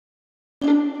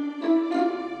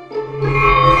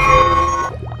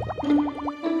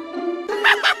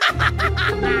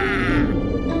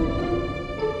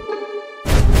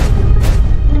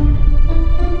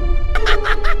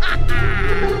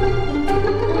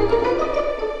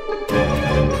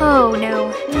Oh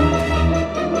no.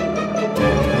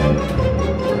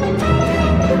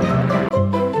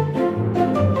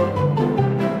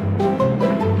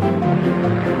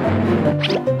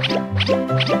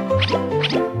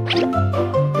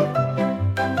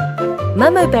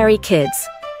 Mumberberry Kids.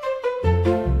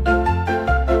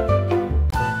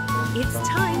 It's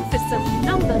time for some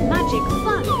number magic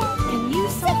fun. Can you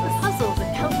solve the puzzles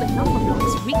and help the number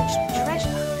blocks reach the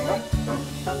treasure?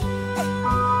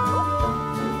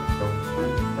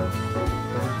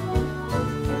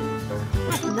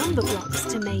 Add number blocks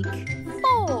to make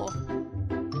 4.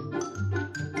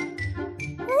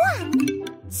 1,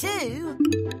 2,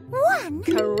 1.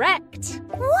 Correct.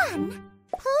 1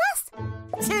 plus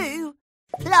 2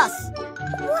 plus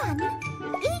 1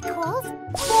 equals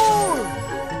 4.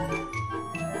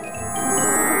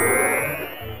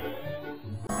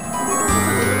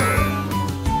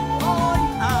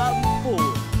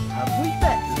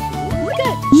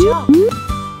 Good job.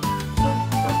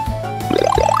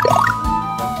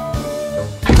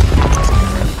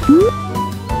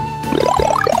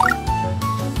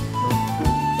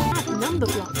 Add number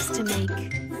blocks to make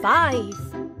 5.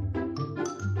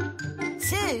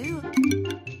 2,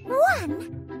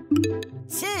 1,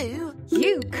 2,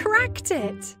 You cracked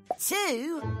it.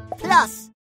 2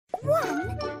 plus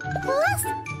 1 plus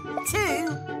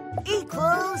 2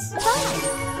 equals 5.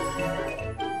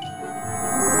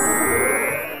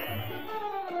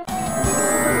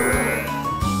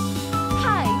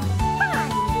 High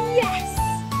five. Yes,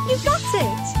 you got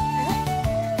it.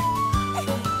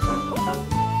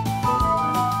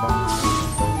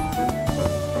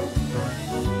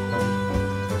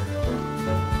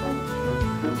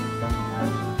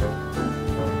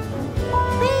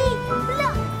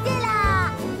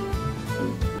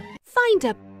 Find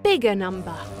a bigger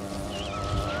number.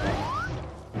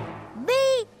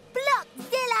 Me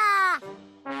Blockzilla!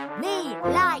 Me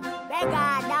like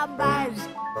bigger numbers.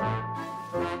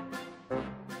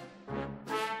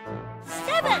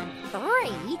 7,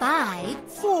 3, 5,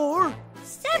 4,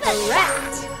 7.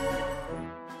 Correct.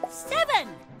 7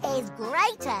 is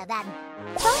greater than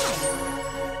 5.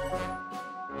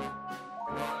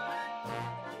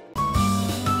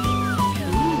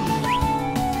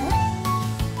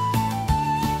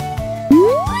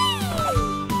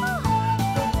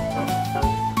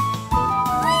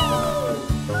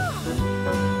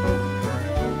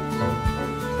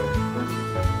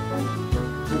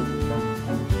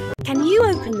 Can you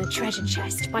open the treasure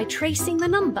chest by tracing the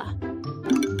number?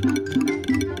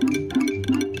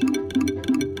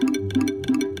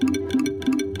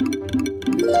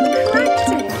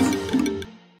 Cracked it!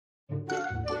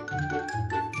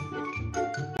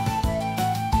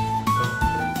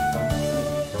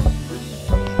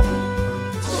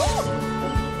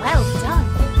 Well done!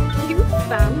 You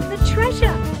found the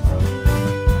treasure!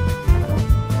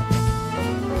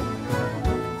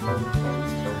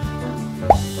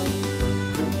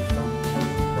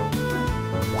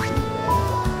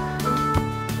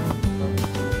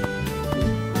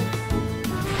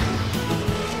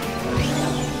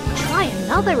 Try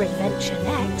another adventure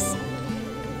next.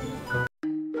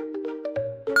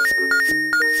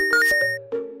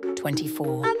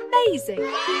 24. Amazing!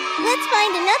 Let's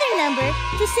find another number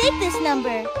to save this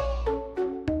number.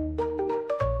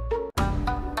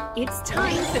 It's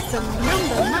time for some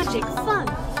number magic fun.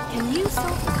 Can you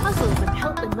solve the puzzles and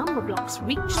help the number blocks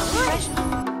reach the treasure?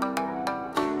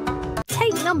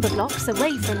 Take number blocks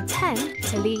away from 10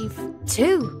 to leave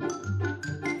 2.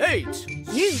 8.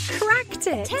 You cracked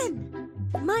it! 10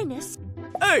 minus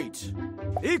 8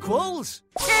 equals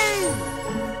 2.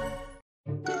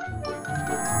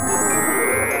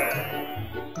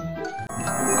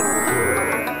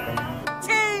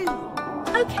 2.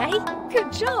 Okay,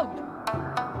 good job!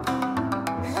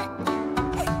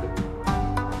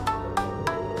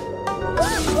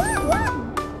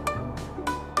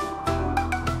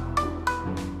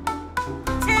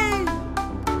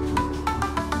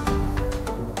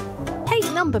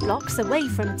 Take number blocks away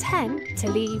from 10 to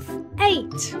leave 8.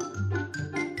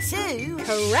 2.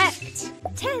 Correct!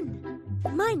 10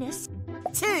 minus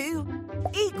 2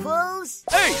 equals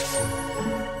 8.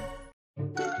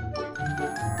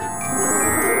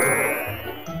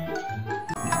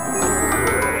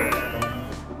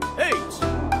 8.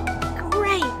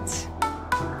 Great!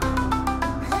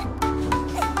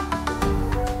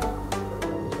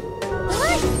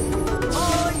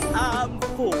 I am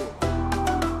 4.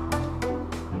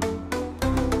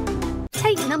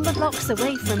 number blocks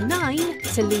away from 9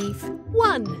 to leave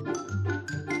 1.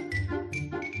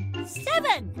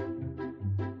 7.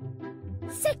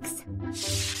 6.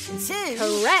 2.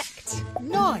 Correct.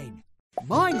 9.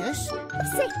 Minus 6.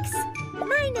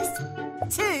 Minus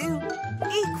 2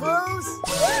 equals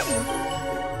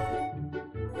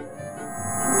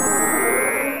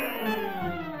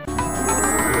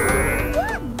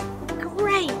 1.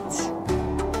 Great.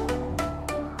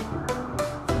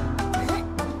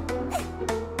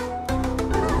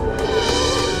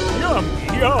 Yum,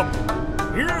 yum!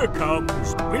 Here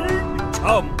comes Big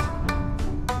Tum!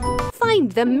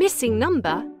 Find the missing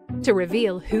number to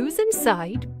reveal who's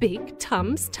inside Big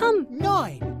Tum's tum.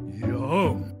 9.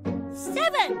 Yum! 7.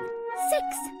 6.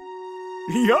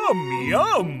 Yum,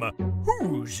 yum!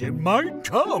 Who's in my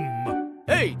tum?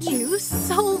 8. You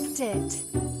solved it.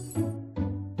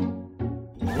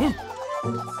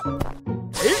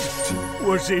 8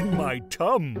 was in my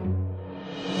tum.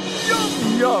 Yum,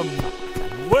 yum!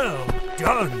 Well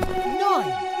done! 9.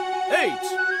 8.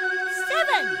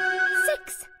 7.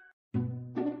 6.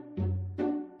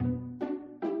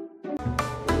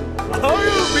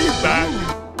 I'll be back!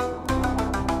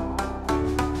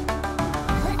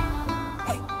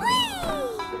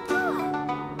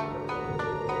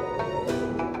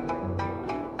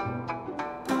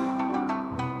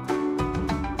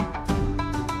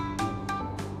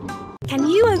 Can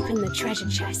you open the treasure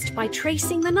chest by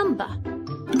tracing the number?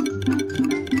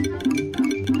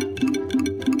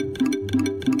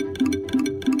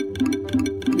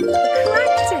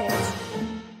 Cracked it!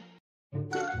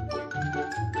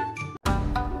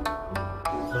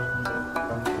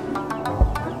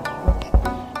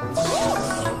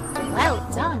 Well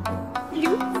done!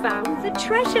 You found the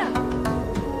treasure!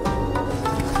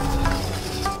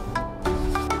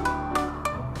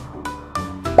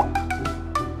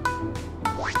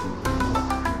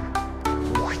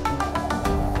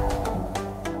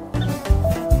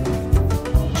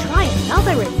 Try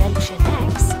another adventure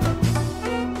next.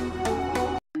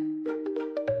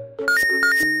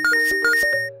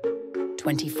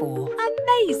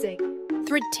 Amazing!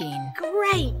 13.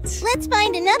 Great! Let's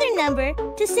find another number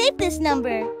to save this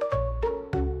number.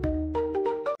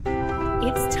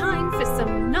 It's time for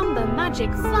some number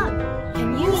magic fun.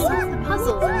 Can you solve the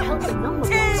puzzles and help the number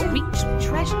blocks reach the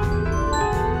treasure?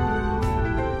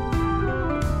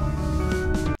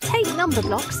 Take number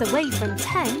blocks away from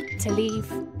 10 to leave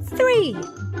 3.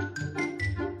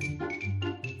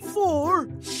 4.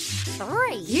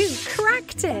 3. You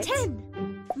cracked it! 10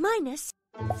 minus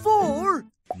 4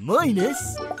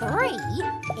 minus 3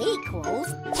 equals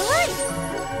 3.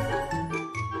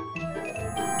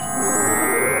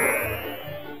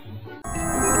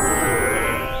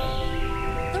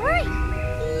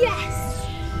 Yes!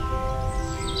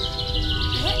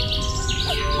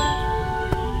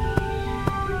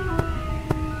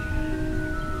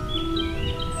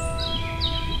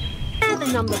 Pair the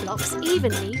number blocks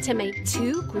evenly to make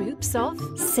 2 groups of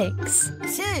 6.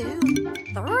 2.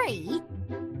 3.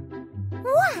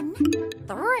 1.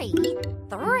 3.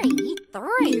 3.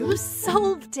 3. You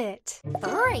solved it!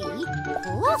 3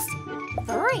 plus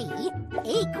 3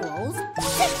 equals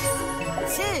 6.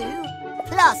 2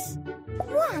 plus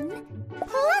 1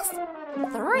 plus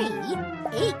 3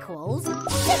 equals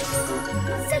 6.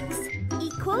 6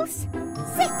 equals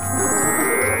 6.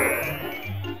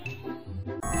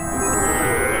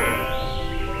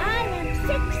 I am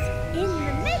 6 in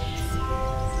the mix.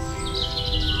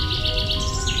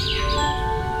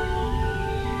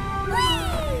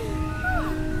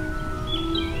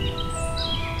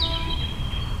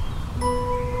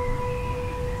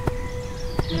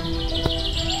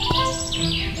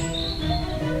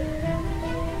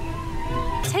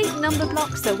 Take number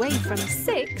blocks away from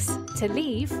 6 to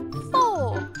leave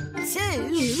 4.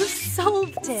 2. You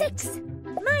solved it! 6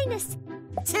 minus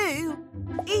 2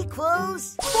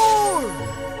 equals 4.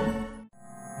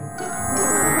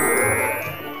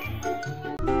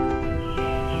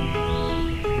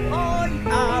 I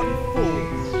am 4.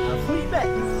 Have we met?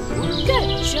 Good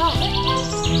job!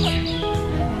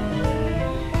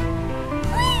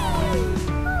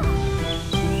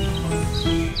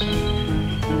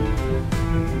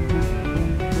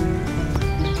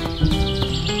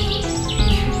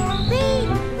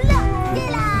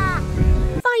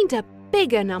 Find a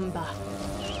bigger number.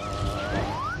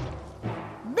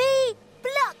 Me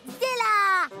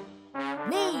Blockzilla!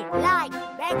 Me like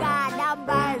bigger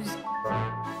numbers.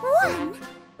 1.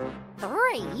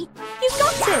 3. You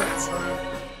got it!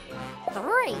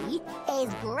 3 is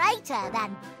greater than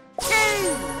 2.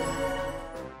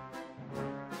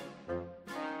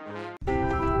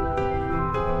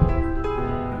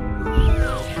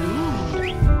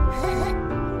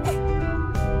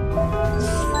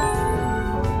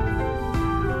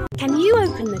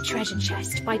 the treasure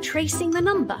chest by tracing the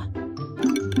number.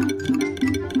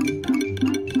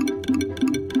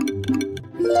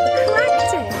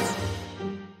 Practice!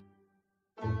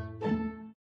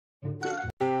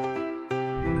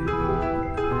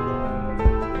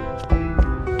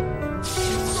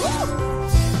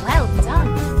 Well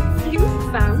done! You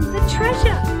found the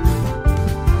treasure!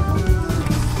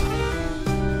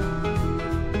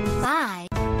 5.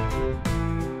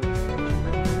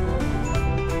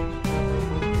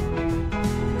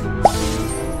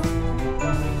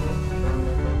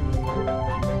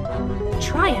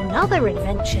 Try another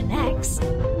adventure next.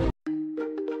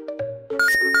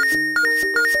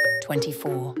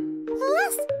 24.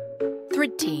 Plus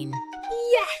 13.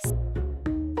 Yes!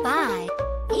 5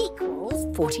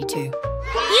 equals... 42. You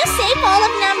saved all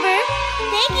of number.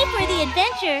 Thank you for the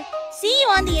adventure. See you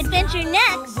on the adventure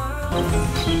next.